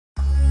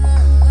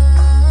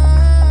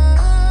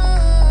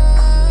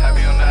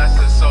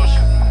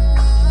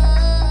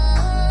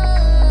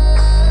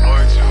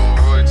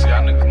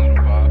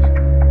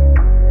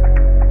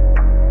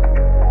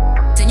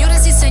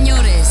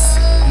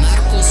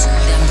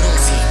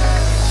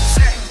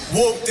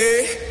Whooped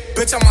it,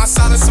 bitch, I'm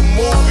outside of some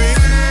movie.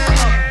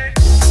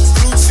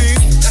 Blue cheese,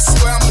 that's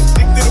where I'm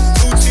addicted to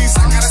blue cheese.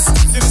 I gotta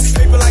stick to this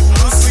paper like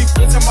blue sleep.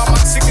 Bitch, I'm on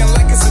my chicken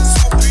like it's a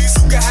two-piece.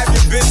 You can have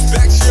your bitch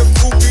back, she a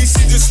groupie.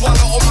 She just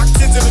swallow all my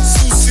kids in a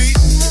two-seat.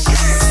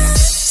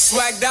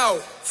 Swagged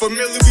out,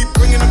 familiar, we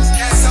bringing them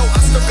cats out. I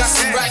still got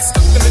some racks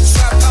stuck in the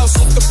trap house.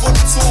 Off the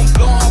 42, I'm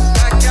blowing her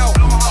back out.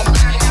 I'm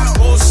back out,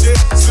 bullshit.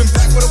 Spin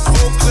back with a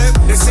full clip.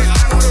 They say I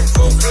know the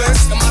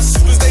ruthless, and my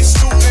shooters they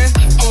shooting.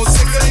 I won't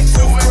take it, they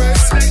ruthless.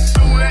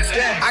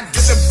 I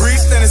get the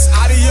breeze, then it's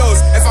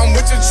adios. If I'm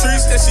with your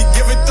trees, then she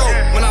give it though.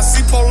 When I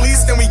see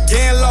police, then we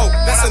gang low.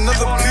 That's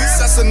another piece,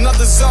 that's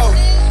another zone.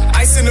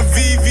 Ice in the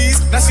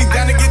VVs, now she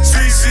down to get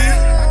treachy.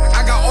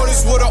 I got all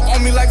this water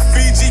on me like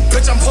Fiji.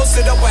 Bitch, I'm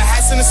posted up with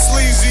hats and the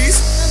sleazies.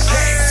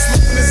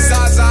 Smoking the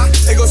Zaza,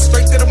 they go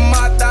straight to the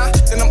Mata.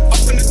 Then I'm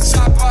up in the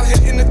chopper,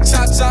 hitting the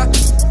cha-cha.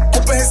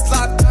 Open his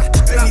lata,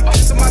 then he up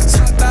to my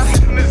chata.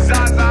 Smoking the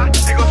Zaza,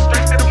 they go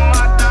straight to the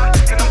Mata.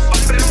 Then I'm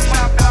up in the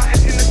chopper,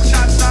 hitting the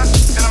cha-cha.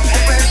 Then I'm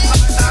open his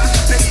lata,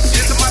 then he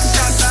into my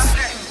chata.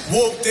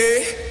 Whooped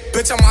it,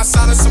 bitch, I'm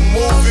outside of some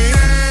movie.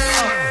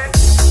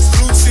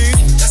 Blue cheese,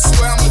 that's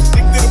where I'm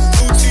addicted to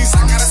blue cheese.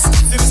 I gotta stick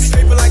to this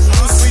paper like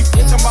blue sleep.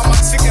 Bitch, I'm on my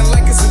chicken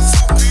like it's a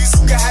two-piece.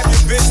 You can have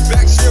your bitch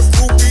back, she a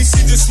groupie.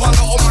 She just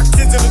swallow all my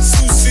kids in a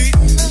two-seat.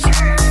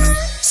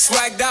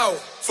 Swagged out,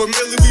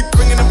 familiar, we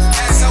bringing them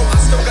cats out. I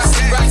still got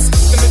some racks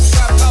stuck in the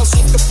trap house.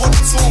 Off the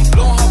 42, I'm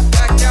blowing her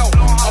back out.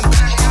 I'm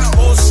back out,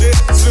 bullshit.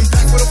 Spin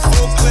back with a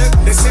full clip.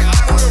 They say I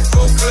know the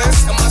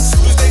ruthless, and my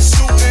shooters they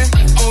shooting.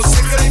 I won't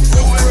take it, they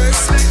ruthless.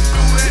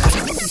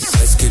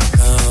 Let's get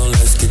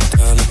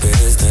down to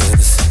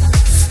business.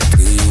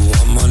 Do you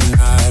want one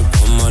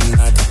more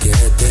night to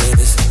get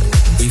this?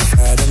 We've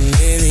had a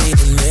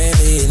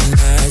million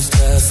nights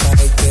just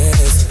like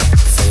this.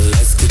 So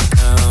let's get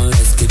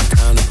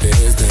down to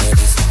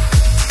business.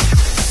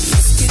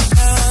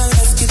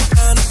 Let's get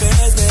down to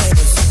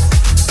business.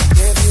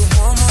 Give you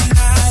one more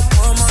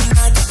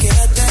night to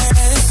get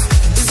this.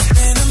 It's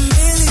been a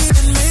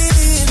million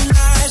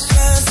nights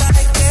just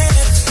like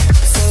this.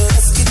 So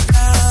let's get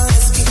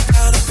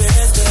down to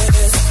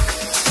business.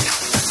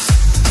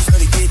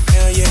 Shorty get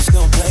down, yeah, she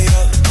gon' play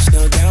up. She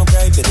gon'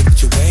 downgrade, better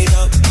get your weight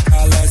up.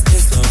 All last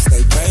this long,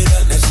 stay prayed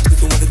up. Now she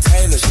tweaking with a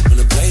tailor, she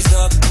wanna blaze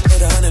up.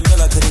 Hit 100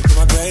 mil, I couldn't get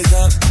my grades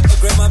up.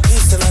 Upgrade my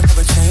beats till I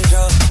never change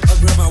up.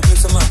 Upgrade my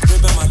whips on my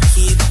crib and my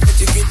key. Let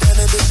you get down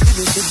to the shit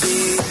it should be.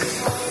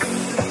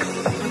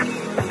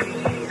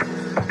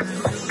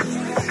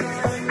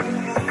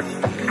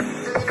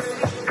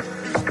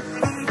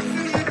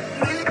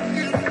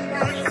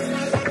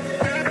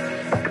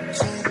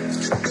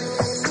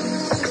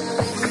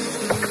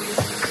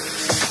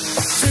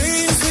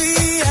 Dreams we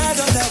had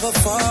don't ever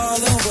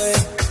fall away.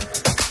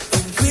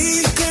 And we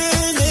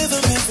can live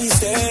them if we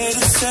stay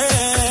the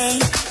same.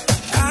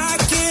 I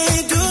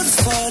can't do this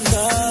for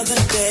another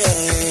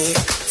day.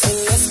 So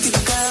let's get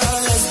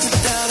down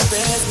to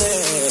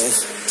business.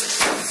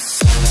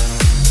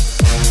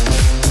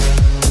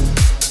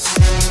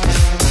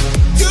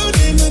 You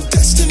name the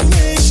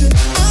destination,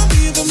 I'll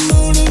be the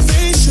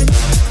motivation.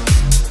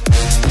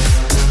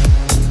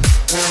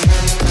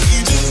 You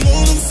just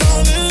wanna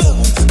fall in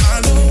love,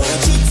 I know what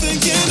you're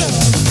thinking of.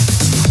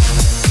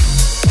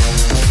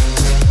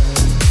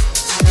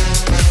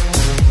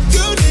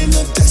 You name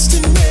the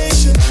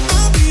destination,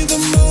 I'll be the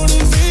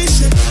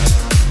motivation.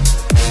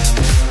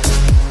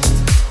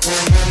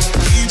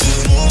 You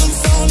just wanna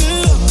fall in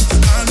love,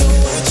 I know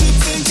what you're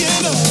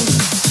thinking of.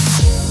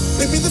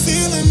 Maybe the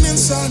feeling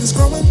inside is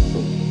growing.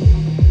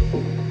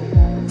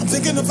 I'm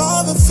thinking of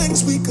all the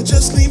things we could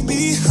just leave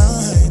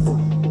behind.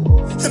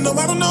 And no,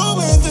 I don't know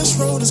where this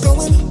road is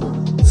going,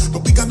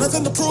 but we got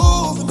nothing to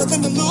prove and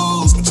nothing to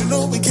lose. But you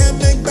know we can't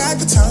make back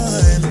the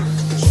time,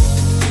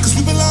 'cause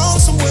we belong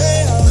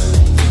somewhere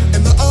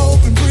in the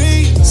open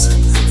breeze,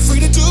 free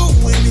to do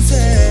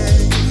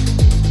anything,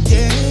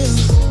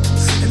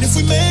 yeah. And if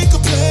we make a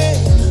plan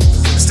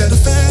instead of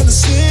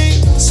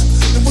fantasies,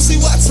 then we'll see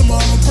what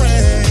tomorrow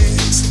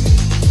brings.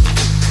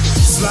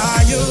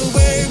 Fly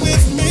away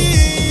with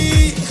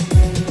me.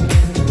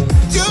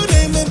 You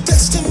name the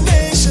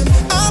destination,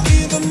 I'll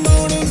be the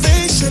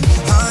motivation.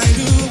 Hide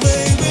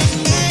away with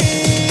me.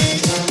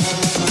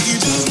 You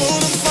just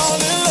wanna fall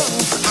in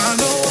love, I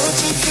know what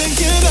you're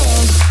thinking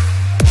of.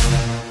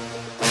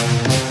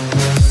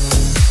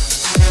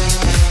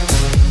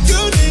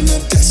 You name the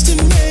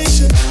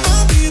destination,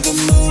 I'll be the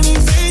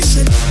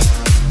motivation.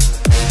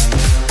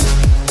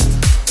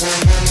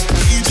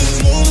 You just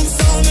wanna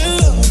fall in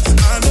love,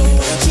 I know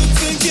what you're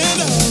thinking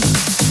of.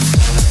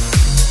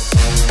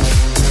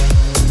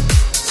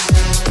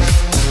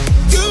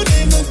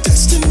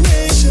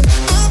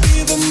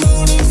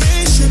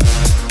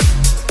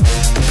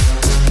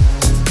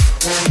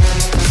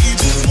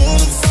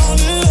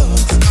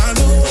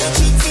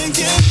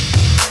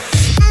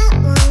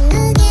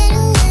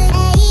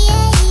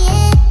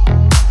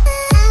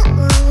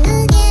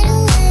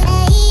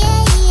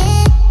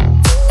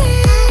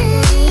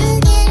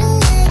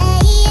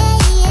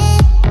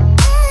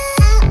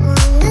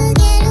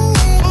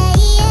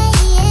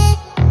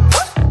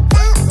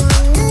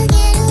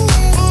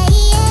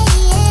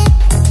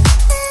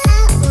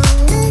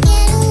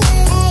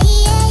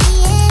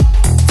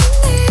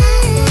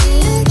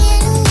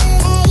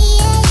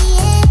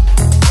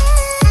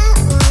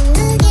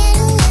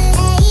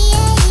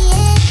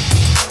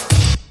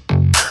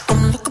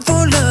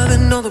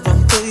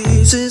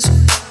 bruises.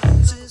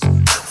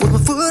 With my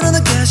foot on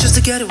the gas just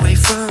to get away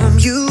from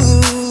you.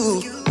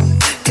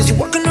 Cause you're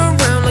walking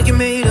around like you're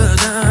made of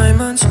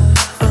diamonds.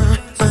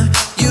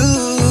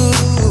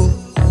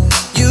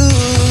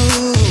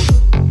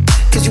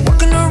 Cause you're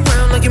walking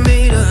around like you're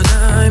made of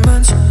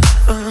diamonds.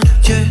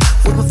 Yeah.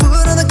 With my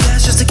foot on the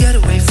gas just to get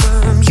away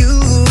from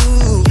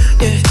you.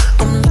 Yeah.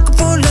 I'm looking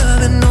for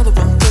love in all the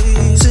wrong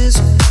places.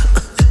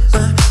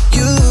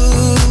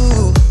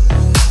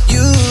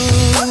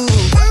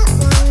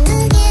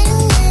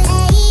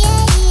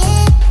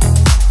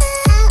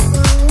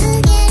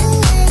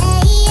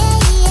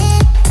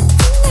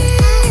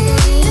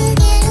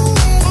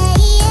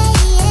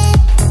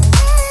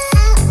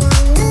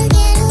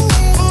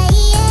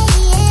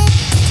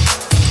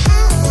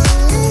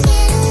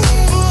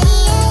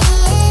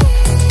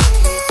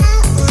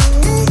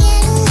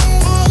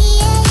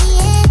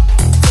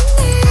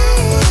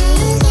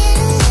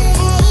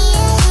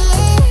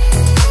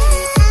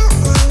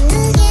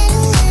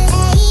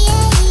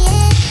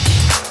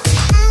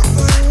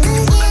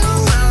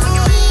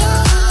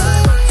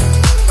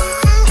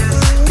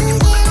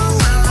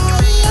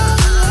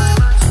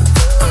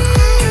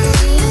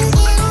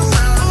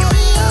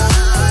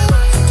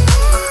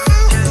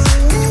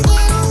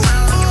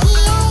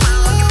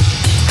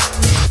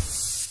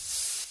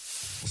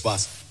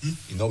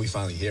 You know we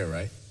finally here,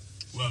 right?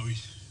 Well,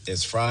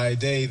 it's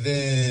Friday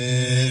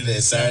then,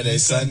 it's Saturday,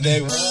 Sunday.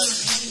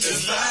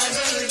 It's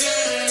Friday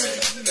again,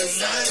 it's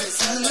Saturday,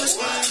 Sunday. It's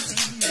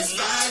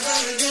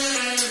Friday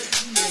again,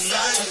 it's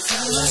Saturday,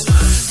 Sunday.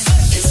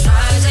 It's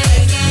Friday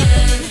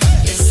again,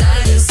 it's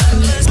Saturday,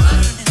 Sunday.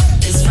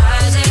 It's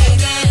Friday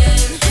again.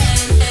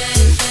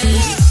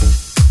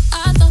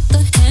 I thought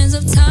the hands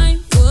of time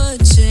would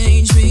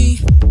change me,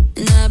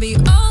 and I'd be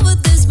over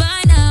this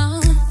by now.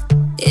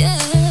 Yeah.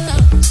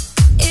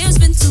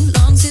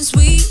 Since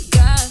we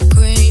got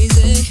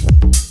crazy,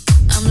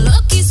 I'm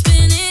lucky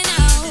spinning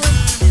out.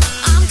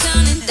 I'm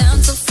counting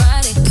down till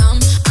Friday come.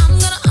 I'm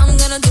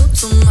gonna do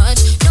too much.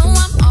 No,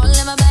 I'm all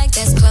in my bag,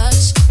 that's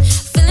clutch.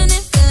 Feeling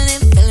it, feeling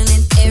it, feeling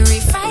it. Every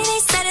Friday,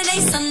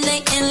 Saturday,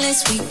 Sunday,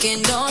 endless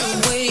weekend on a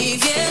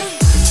wave, yeah.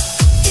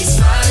 It's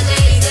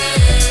Friday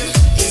then,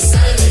 it's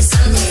Saturday,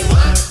 Sunday.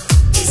 What?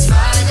 It's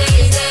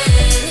Friday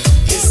then,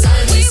 it's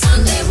Saturday,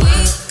 Sunday.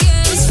 What?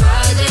 It's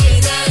Friday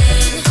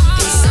then,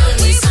 it's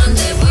Saturday,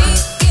 Sunday. What?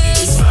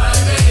 It's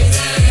Friday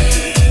then,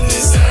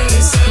 it's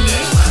Saturday, Sunday.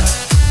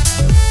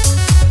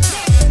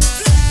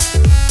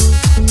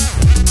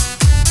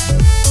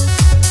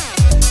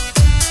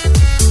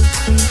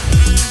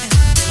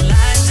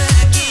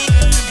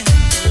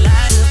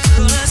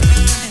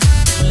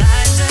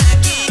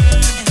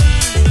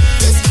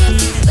 This can't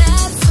be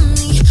bad for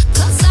me,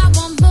 'cause I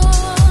want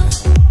more.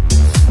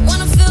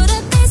 Wanna feel the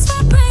bass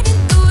vibrating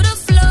through the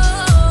floor.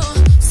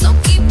 So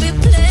keep it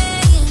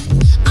playing.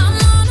 I'm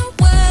on a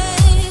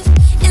wave,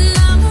 and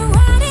I'ma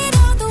ride it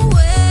all the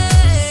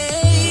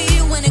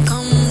way. When it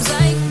comes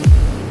like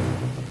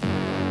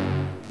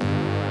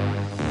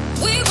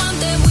we want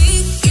that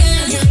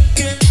weekend.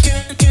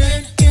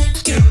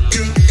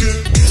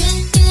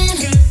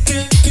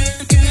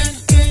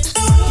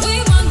 We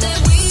want that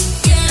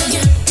weekend.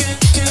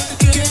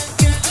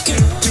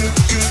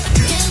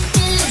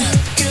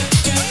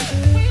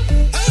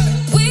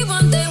 We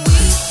want that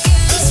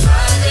weekend. It's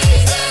Friday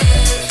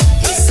then,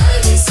 it's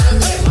Saturday,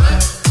 Sunday. What?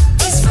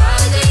 It's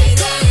Friday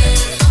then,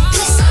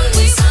 it's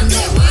Saturday,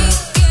 Sunday. What?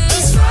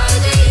 It's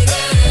Friday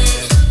then,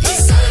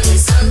 it's Saturday,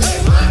 Sunday.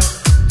 What?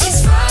 It's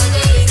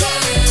Friday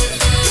then.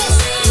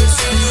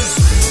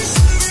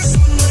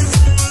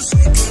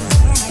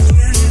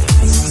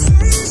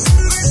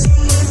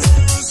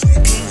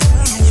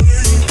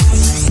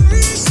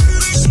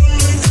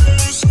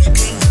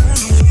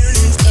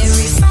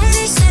 Every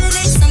Friday,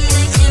 Saturday,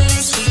 Sunday,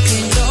 endless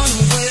weekend on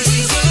a wave.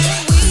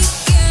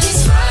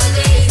 It's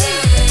Friday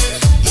then,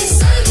 it's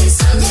Saturday,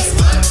 Sunday.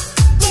 What?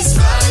 It's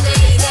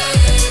Friday then,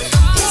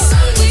 it's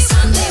Saturday,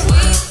 Sunday.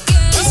 What?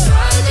 It's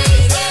Friday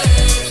then,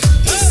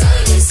 it's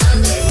Saturday,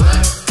 Sunday.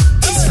 What?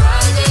 It's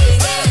Friday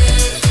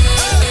then.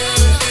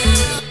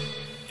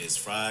 it's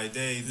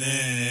Friday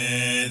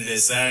then,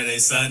 it's Saturday,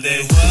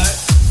 Sunday. What?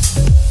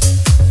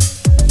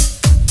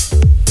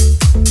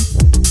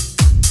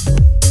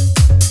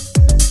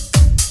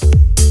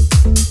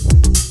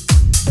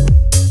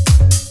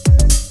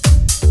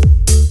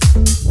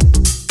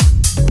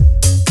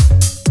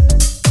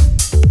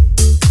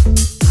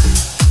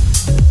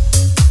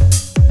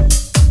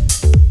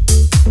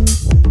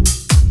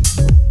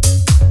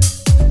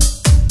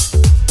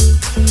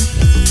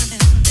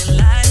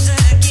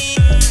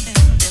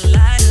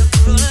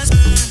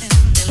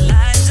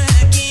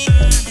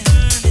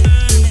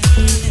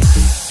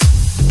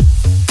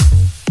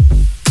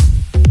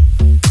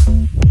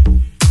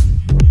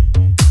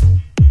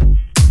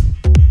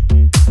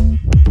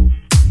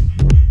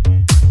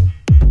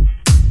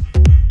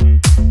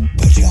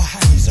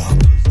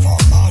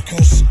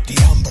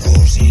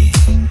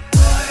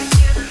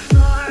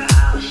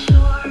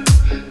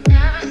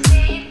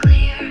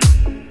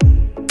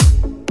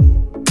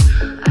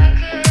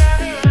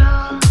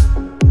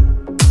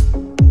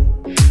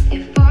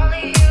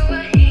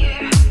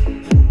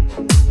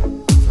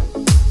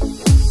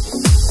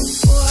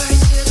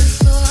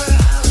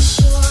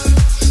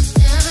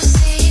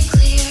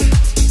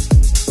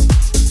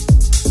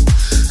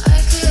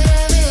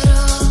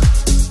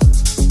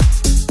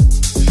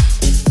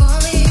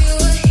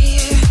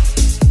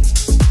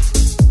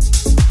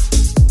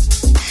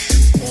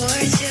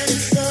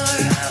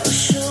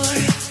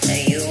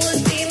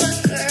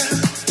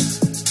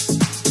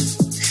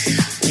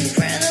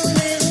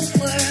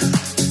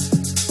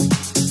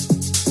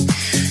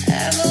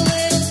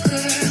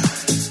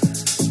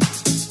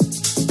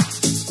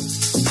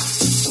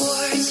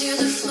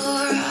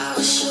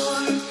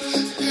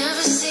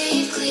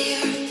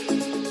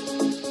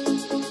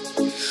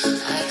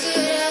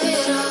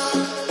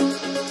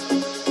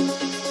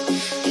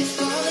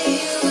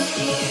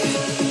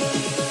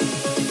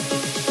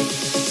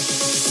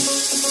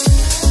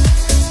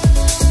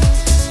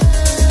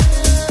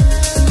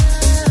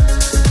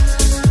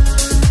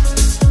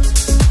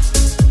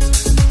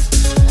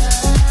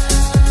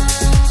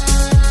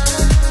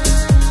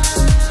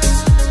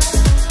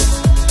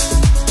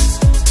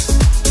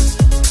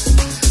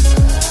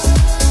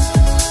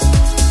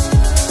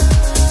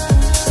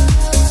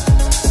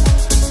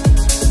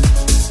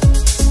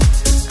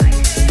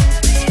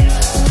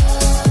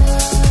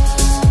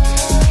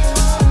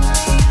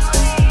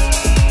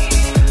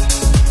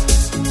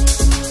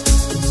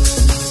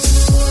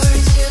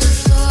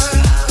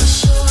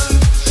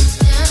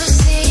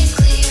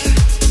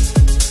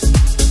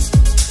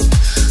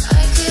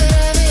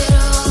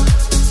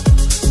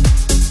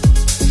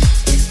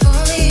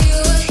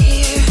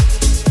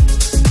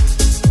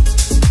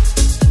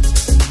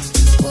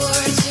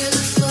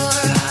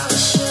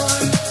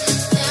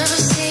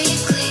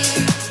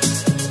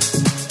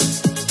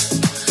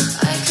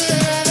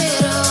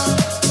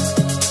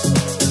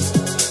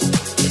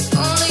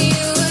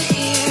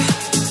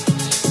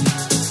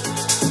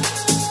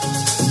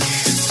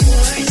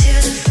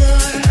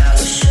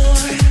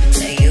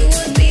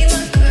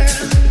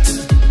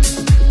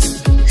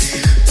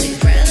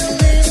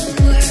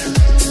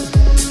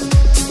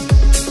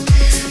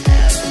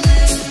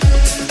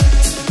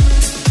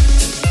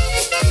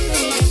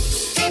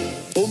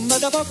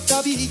 da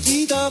poca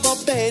picchita va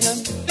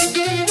bene.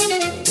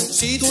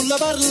 Se tu la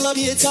parla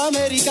miezza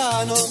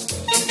americano,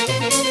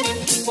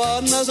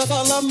 quando si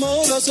fa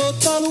l'amore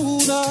sotto la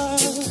luna,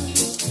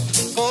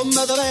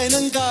 come te viene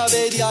in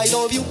cave di I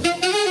love you.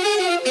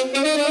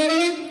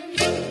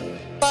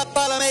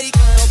 Papà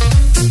l'americano.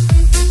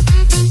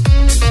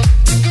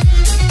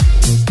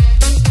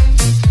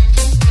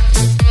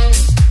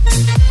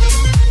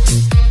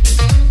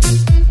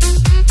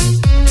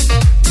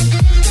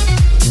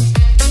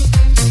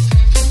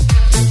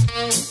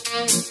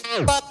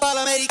 Papà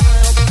l'americano.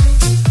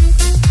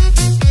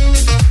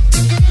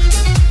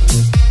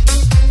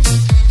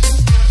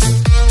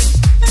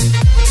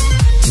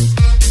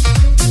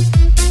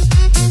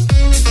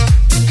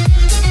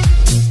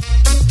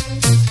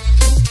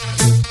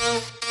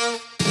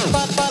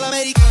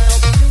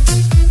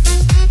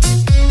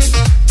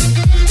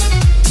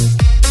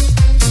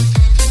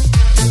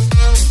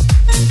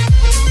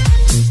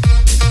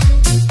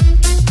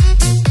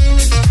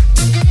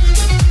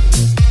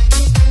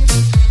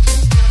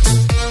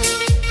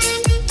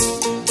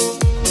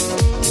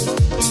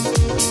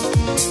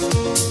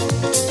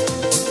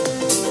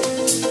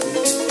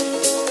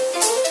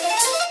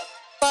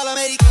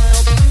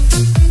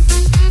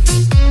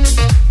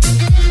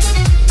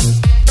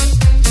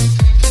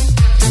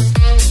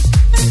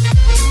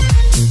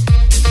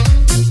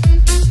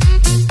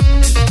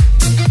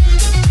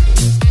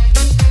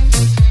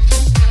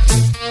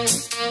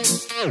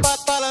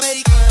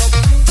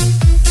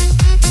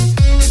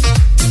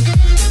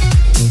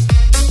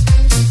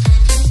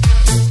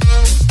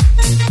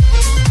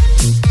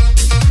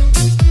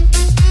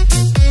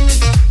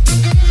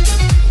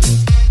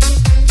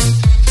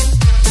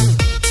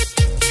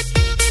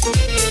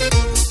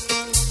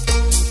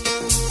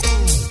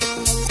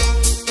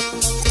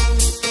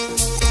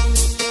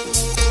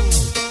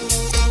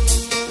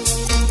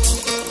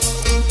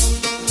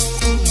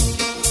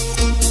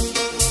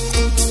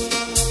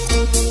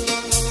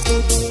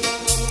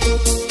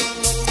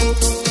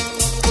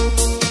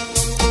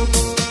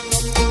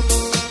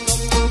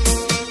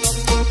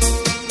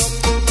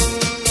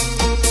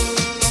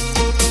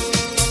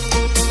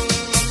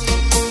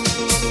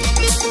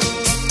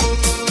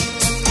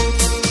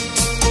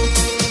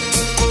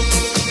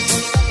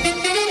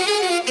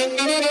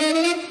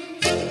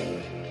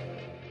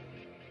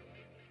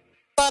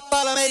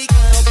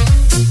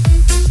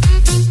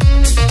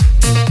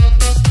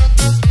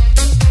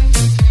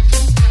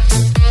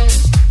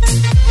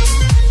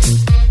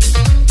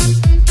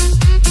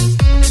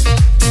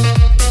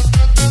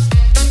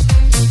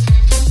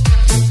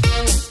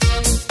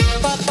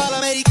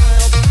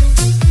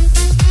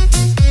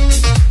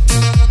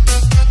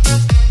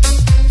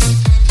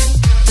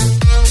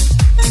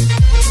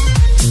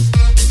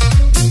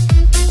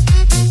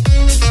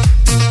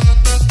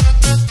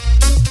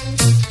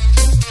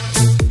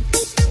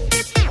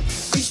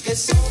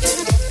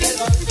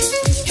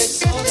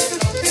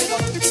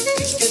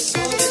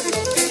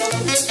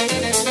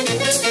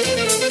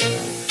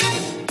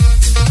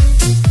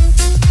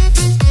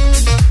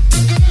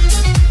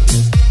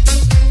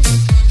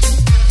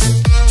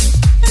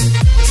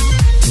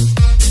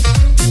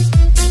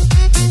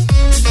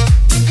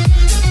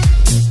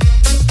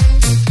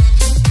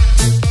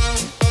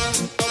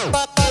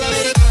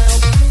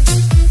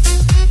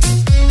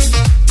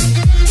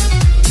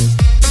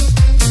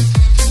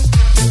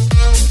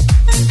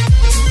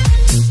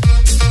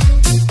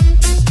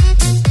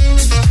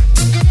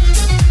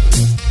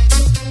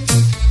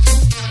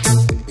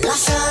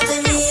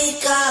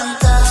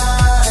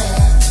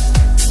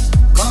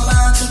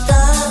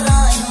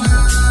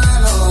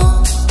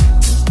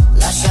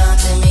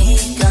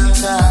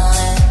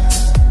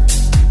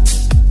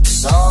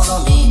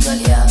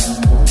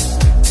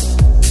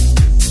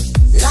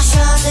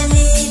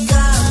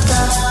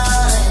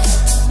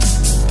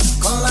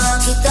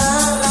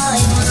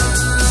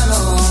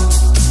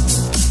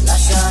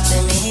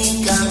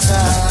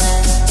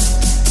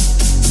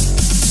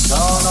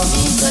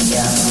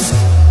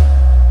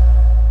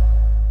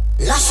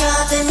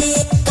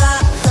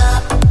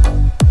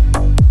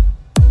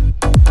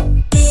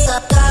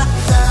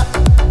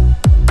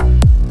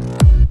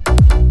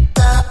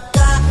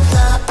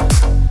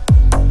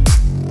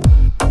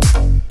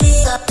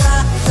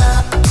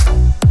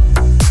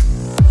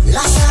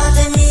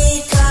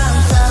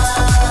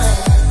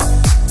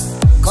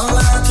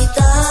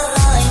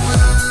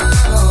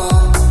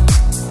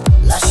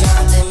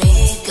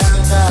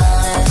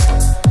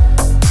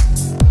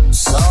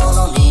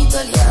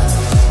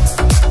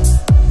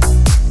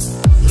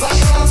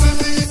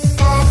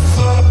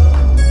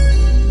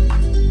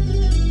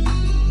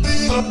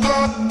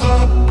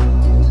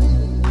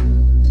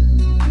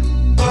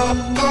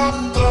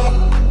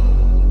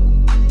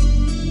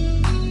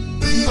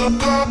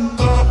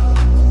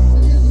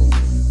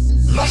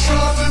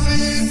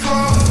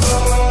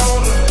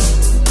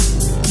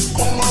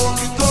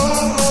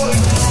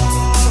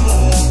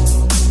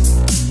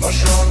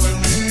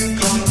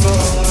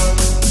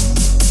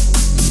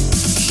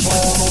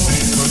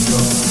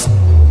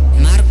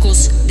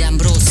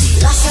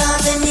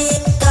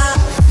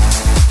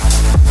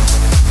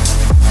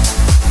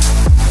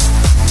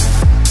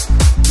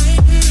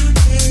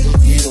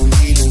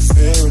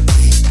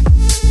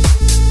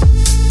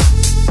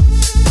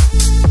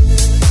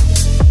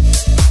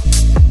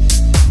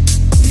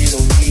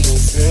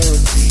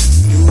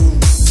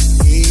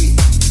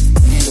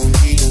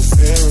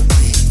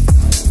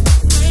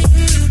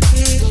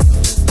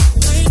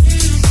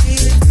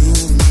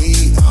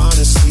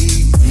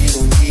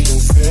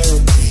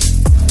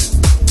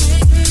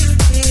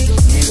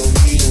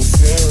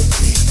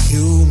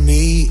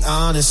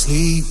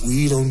 honestly,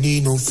 we don't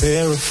need no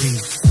therapy.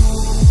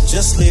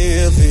 Just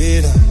live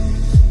it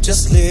up,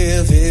 just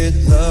live it.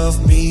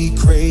 Love me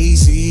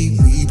crazy,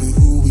 we be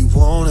who we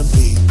wanna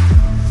be.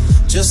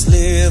 Just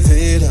live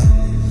it up,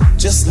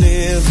 just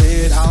live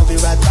it. I'll be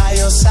right by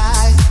your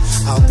side,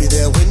 I'll be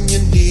there when you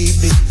need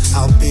me.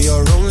 I'll be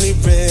your only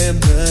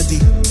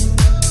remedy.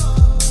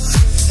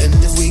 And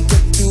if we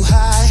get too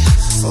high,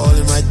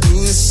 falling right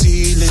through the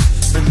ceiling,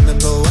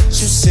 remember what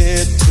you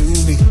said to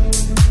me.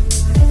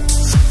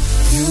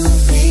 You,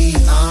 me,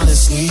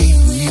 honestly,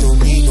 we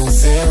don't need no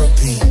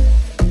therapy.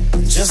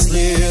 Just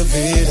live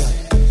it up,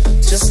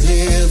 just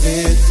live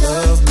it.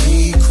 Love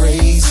me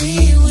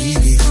crazy, we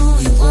be who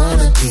we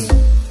wanna be.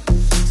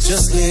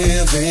 Just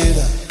live it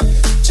up,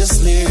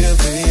 just live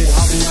it.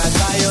 I'll be right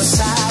by your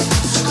side,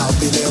 I'll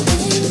be there when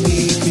you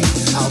need me.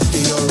 I'll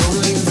be your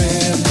only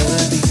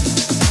remedy.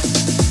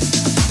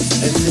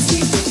 And if we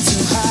get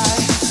too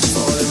high,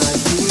 falling right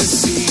through the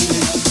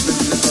ceiling,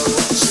 remember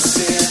what you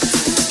said.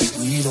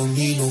 We don't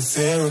need no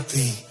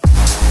therapy.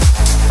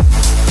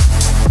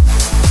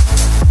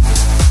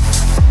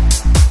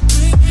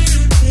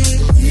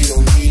 We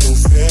don't need no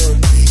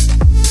therapy.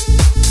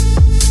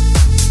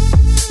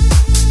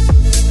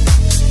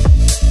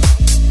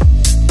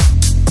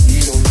 We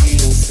don't need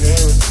no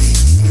therapy.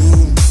 You,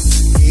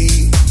 me,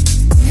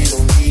 we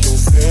don't need no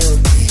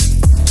therapy.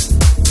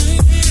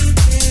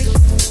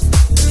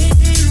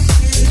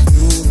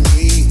 You,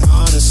 me,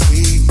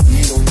 honestly, we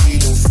don't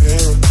need no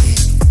therapy.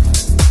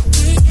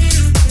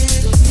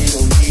 We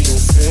don't need no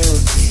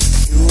therapy.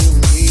 You,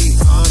 me,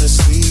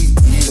 honestly,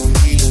 we don't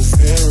need no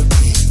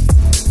therapy.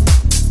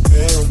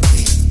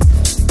 Therapy,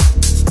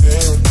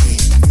 therapy.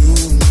 You,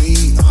 me,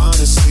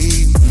 honestly,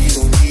 we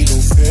don't need no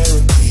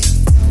therapy.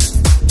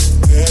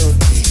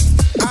 Therapy.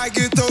 I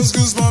get those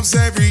goosebumps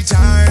every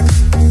time.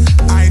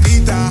 I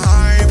need the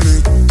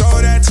Heimlich,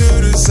 throw that to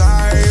the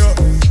side.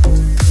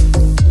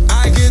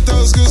 I get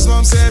those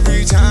goosebumps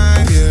every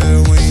time,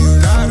 yeah. When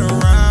you're not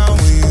around,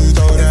 when you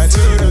throw that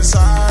to the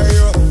side.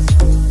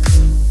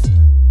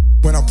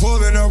 When I'm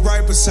pulling up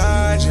right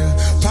beside you,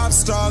 pop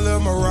star Lil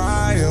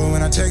Mariah.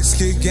 When I text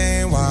kick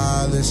game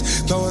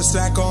wireless, throw a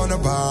stack on the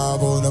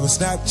Bible. Never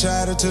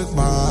Snapchat or took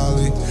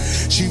Molly.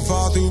 She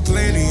fall through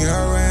plenty,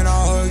 her and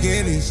all her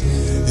guineas.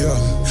 Yeah,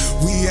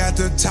 we at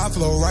the top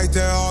floor, right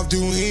there off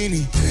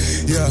Duini.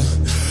 Yeah,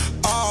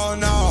 oh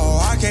no,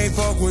 I can't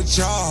fuck with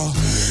y'all.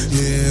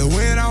 Yeah,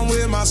 when I'm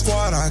with my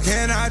squad, I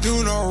cannot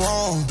do no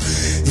wrong.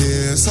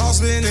 Yeah,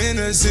 saucepan in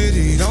the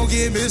city, don't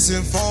get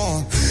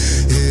misinformed.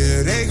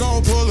 Yeah, they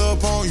gon' pull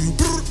up on you.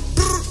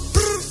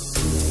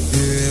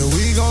 Yeah,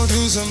 we gon'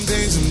 do some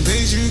things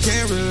you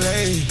can't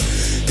relate.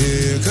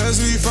 Yeah, cause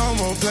we from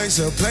a place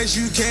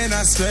you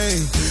cannot stay.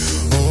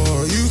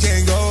 Or you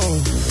can't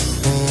go,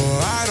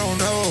 or I don't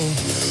know.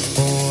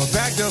 Or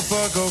back the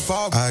fuck up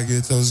off. I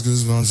get those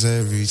goosebumps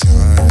every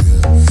time,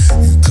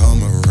 yeah. You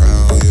come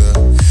around, yeah.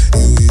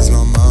 You ease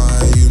my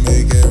mind, you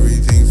make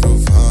everything feel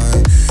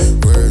fine.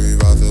 Worry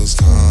about those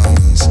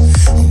comments,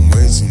 I'm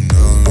way too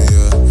numb,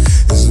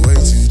 yeah. It's way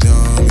too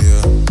dumb,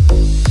 yeah.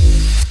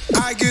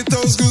 I get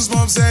those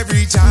goosebumps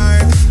every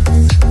time.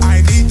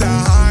 I need the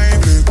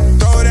Heimlich,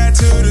 throw that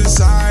to the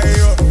side.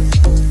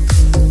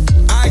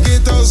 I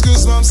get those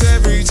goosebumps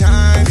every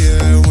time,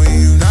 yeah. When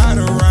you're not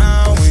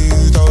around, when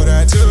you throw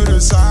that to the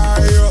side.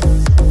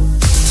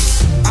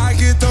 I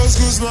get those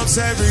goosebumps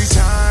every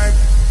time.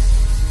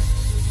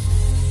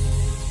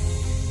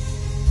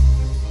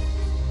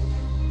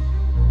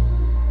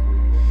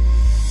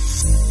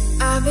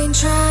 I've been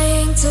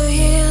trying to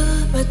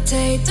heal, but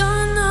they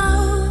don't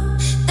know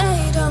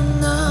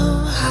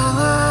how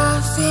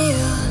I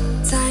feel.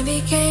 Time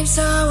became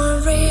so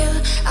unreal,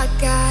 I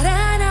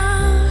gotta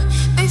know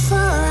before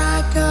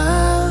I go.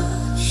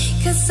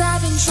 Cause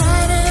I've been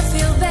trying to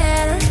feel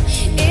better,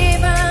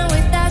 even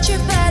without you,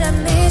 but I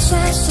miss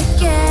us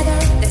together.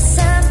 There's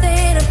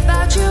something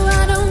about you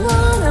I don't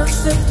wanna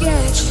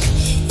forget you.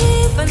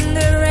 Even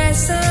the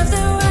rest of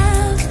the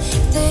world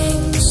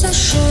thinks I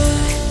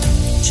should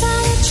try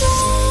to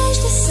change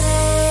the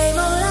same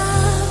old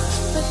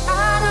love, but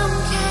I don't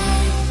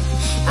care,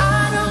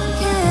 I don't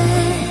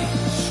care.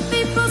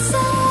 People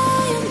say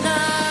you're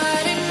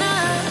not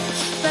enough,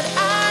 but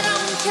I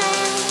don't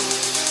care,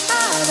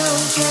 I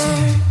don't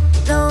care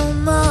no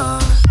more.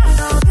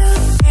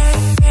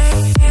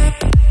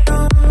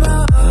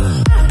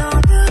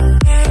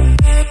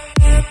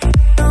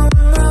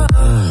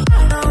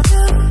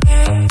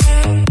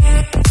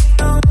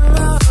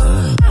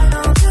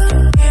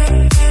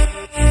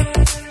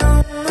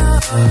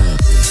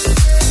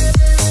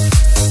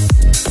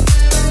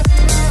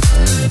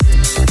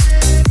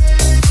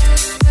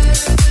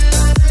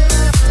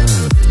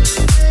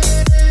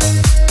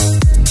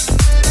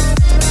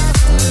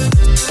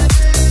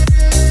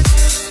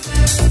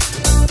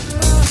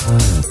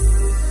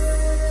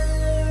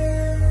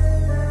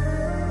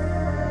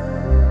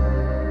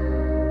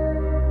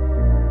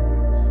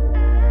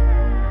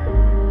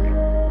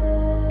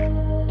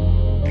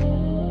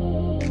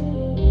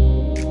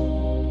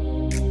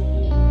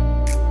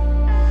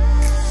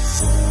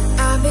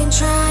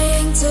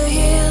 Trying to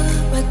heal,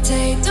 but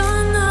they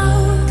don't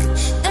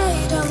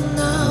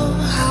know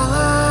how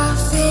I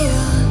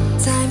feel.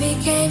 Time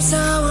became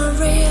so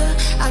unreal.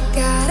 I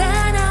gotta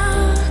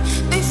know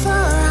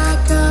before I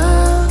go,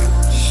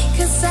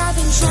 'cause I've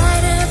been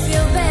trying to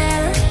feel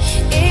better.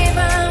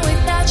 Even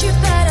without you,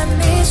 better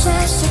miss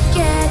us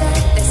together.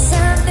 There's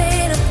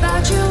something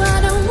about you I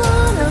don't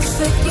wanna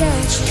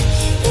forget you.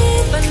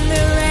 Even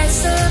the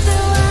rest of the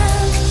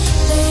world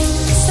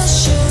thinks I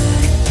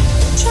should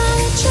try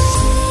to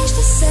change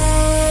the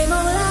same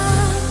old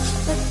love,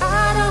 but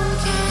I don't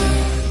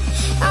care,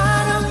 I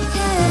don't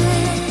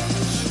care.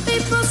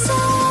 People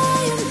say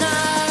you're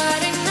not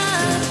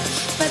enough,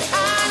 but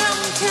I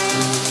don't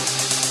care,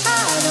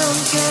 I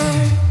don't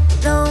care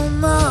no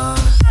more.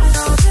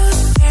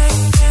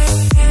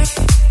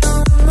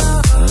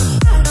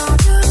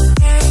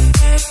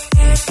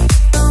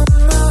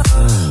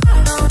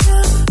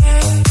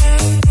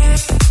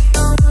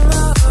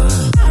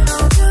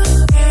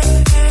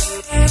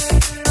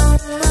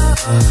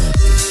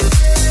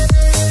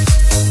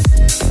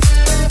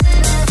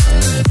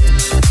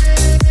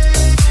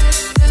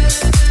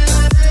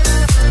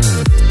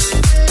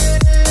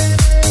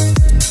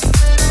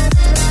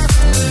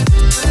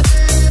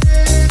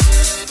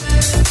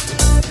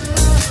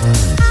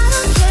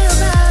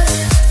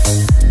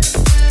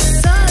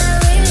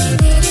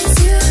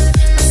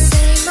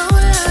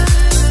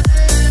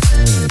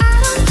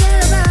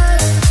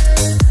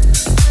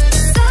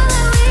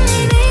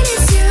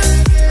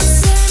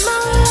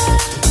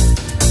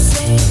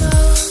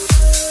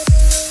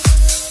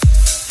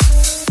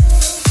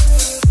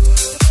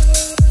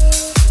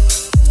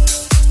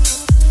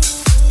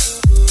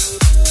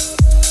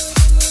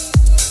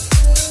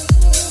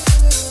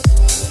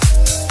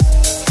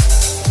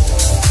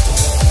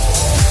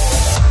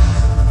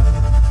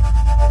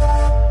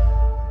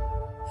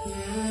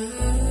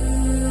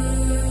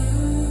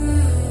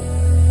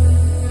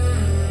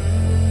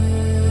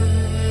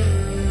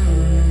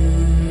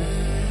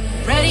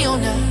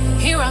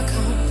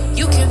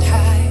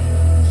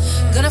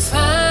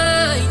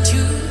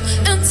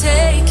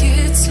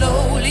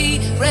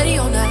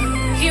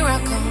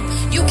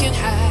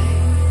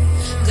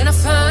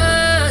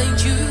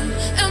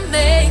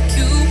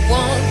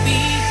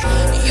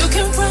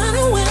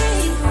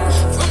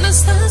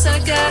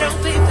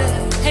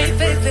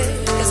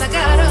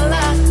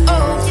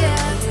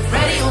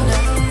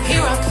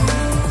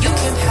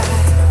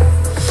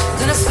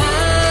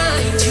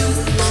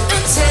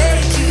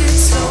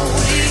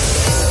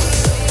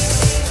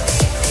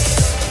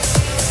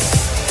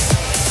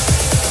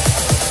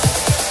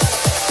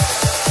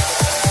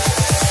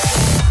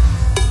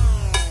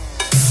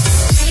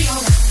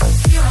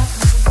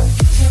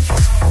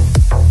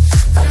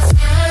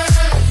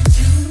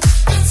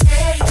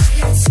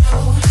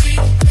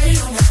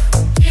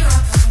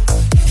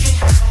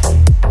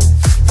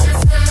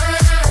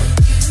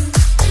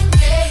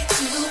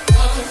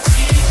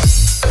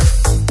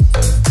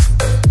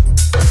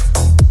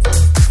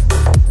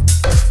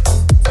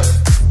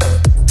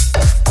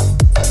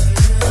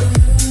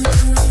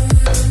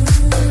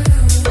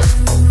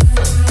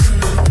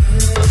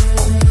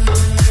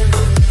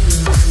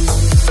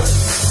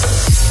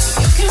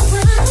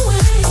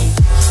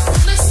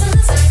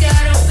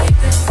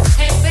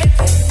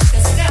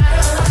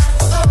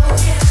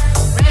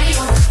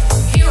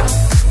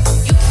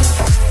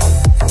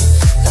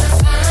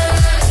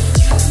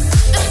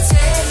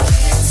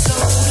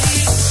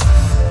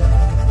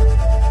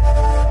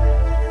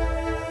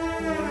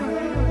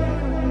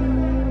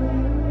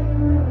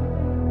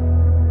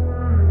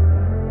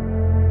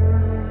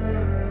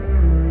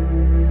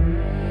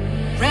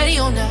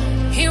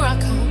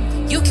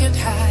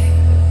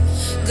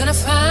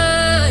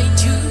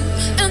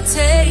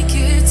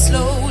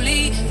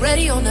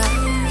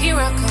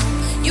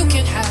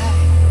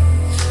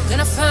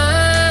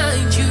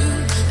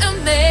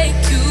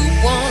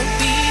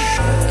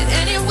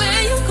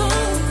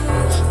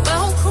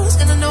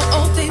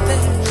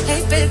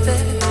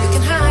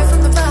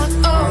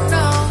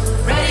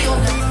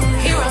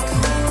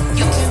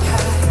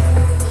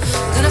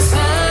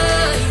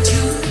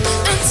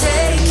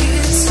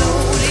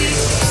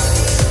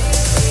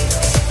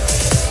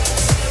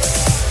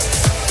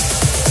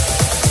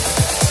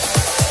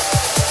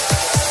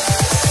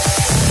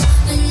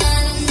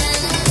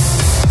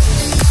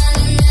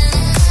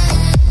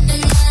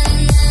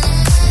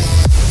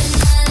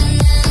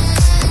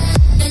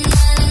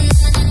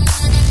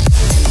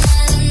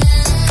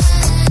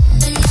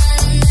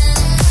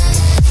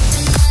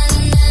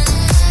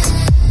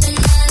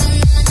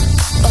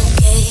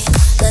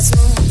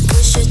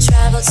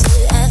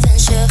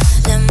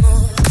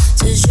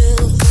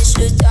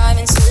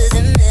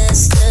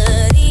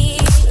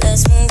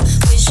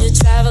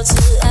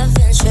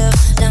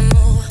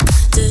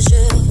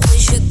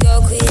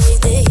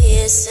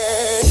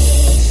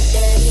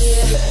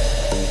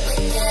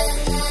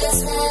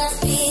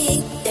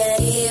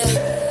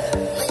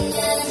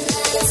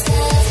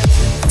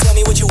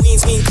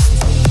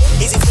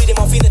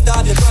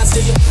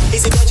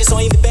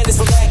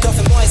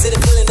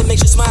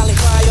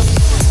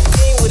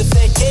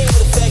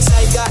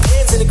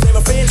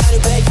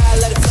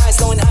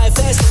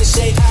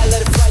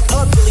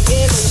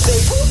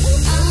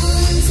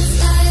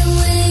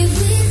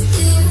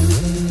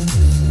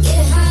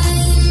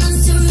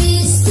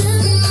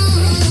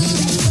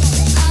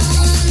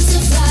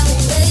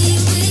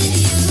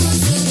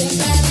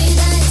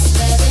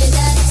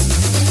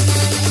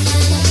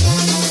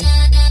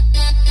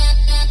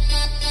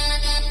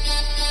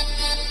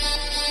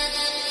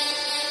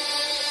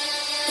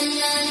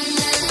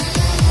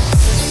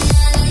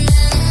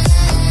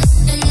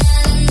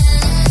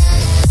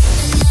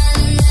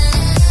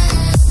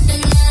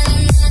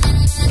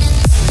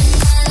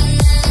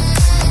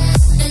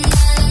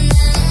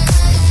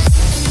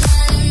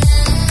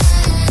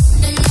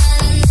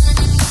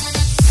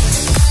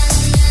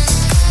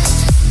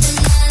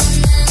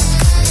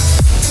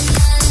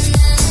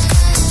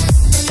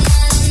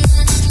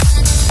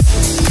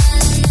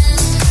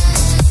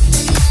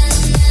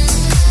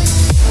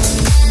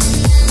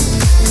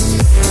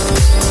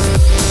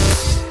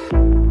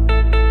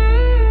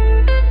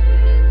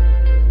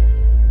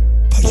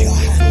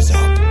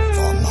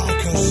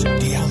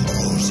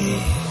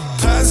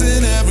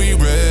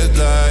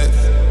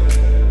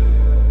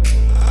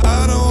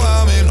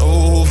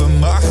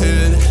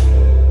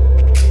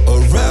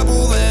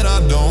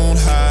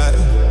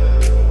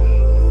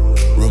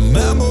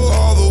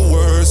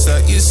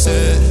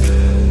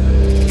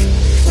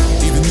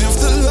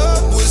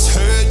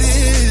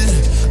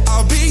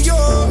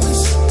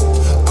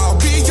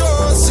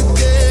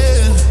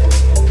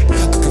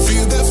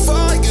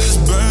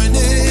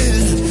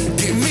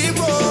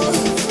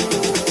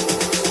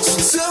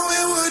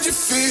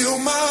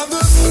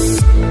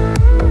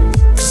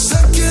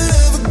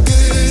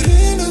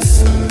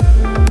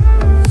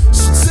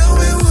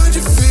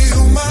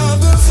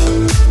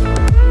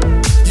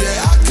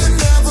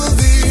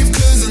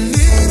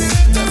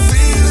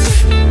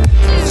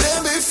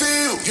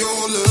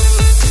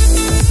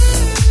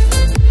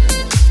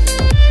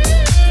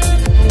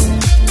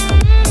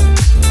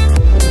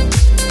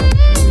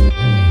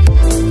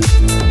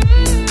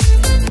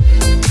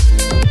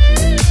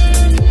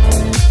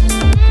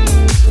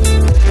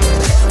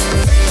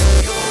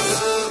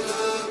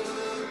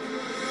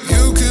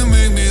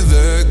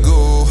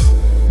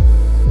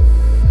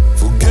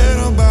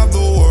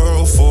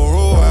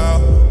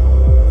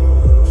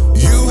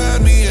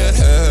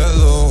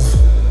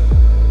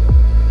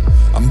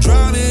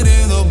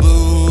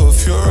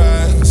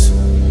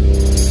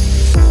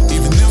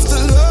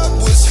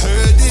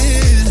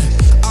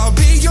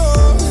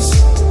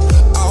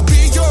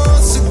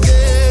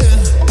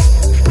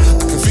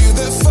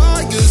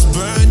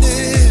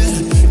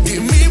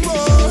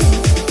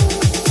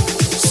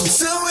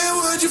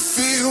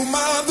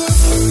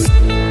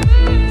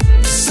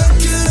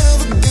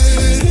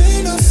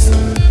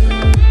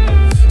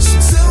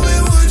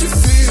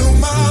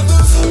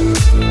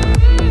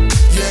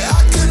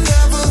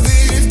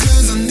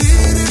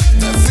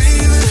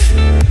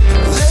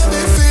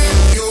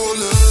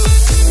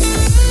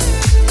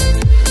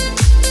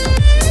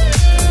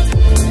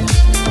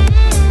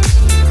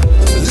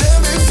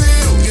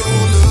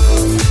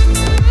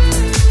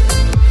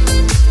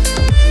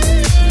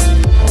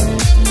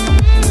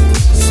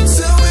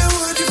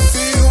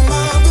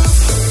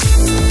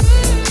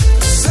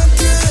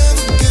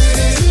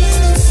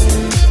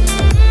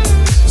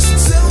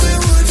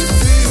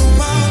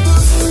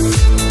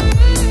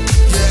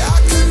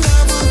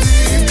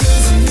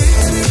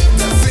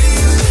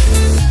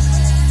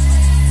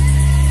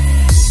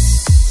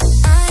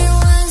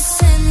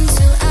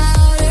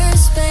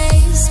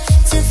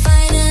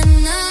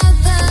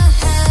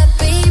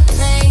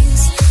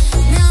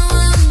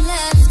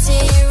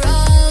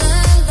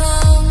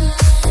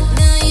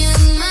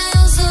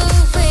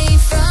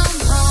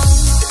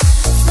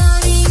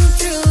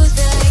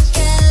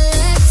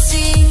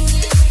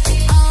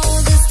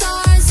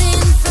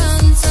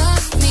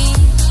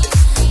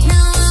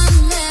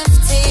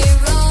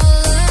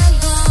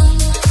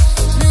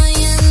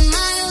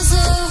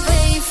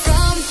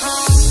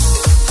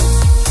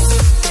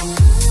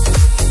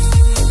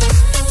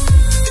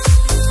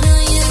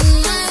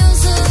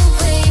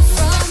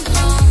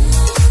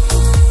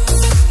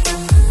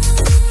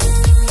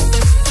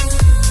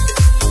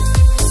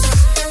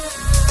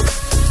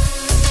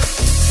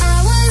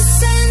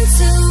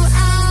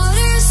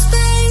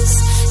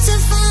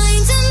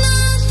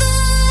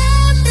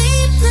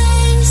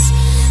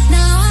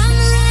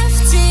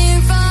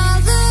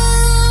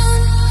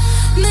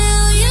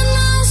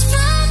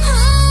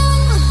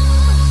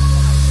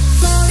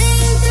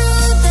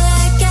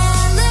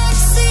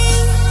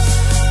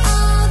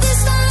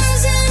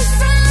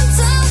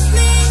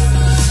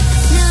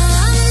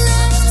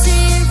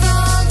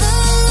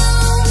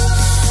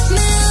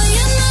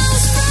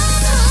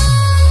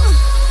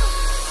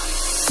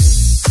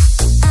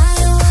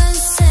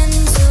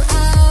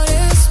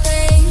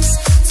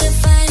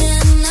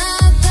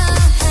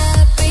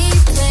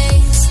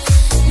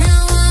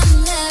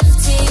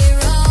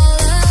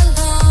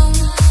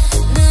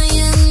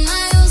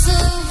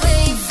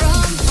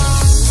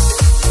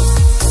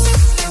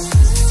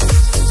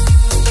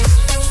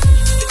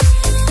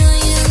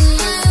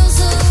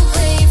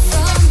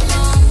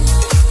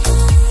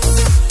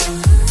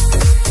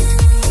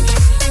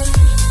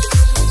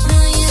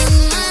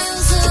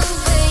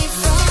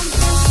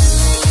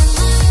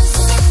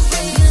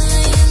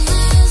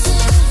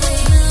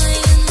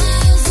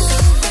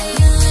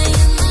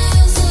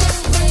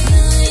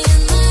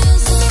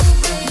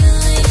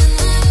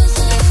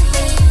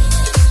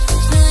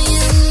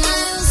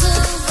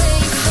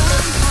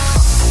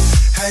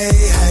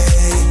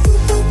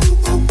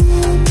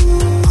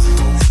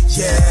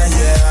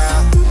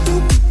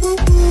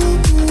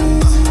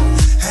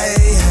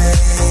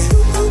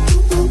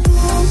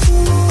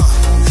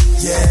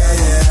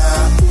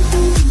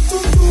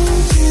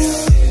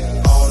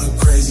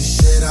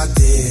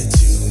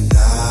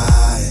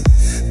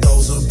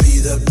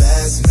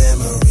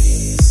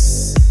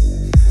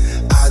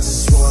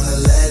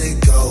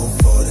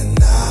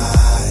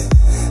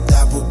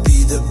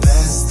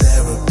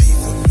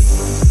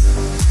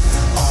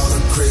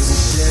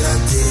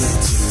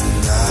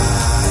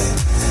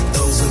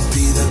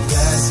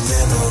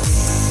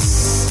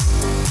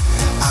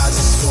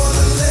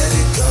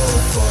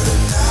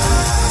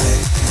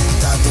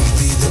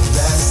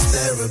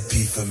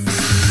 therapy for me.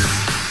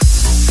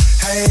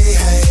 Hey,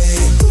 hey,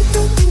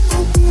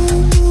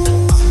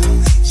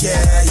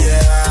 yeah,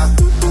 yeah.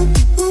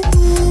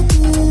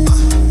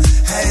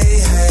 Hey,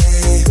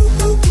 hey,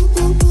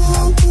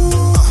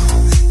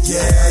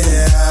 yeah,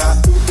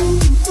 yeah.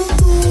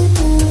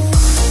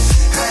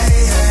 Hey,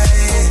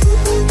 hey,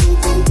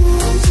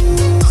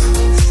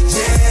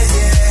 yeah,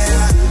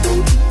 yeah.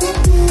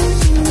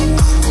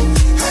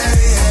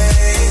 Hey,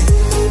 hey,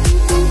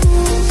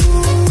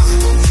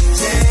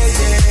 yeah,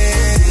 yeah.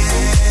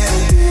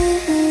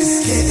 It's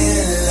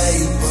getting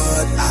late,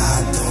 but I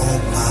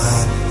don't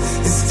mind.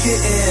 It's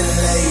getting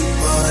late,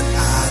 but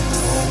I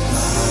don't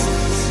mind.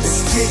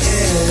 It's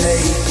getting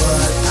late,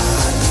 but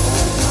I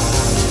don't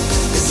mind.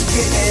 It's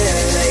getting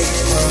late,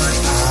 but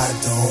I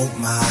don't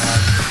mind.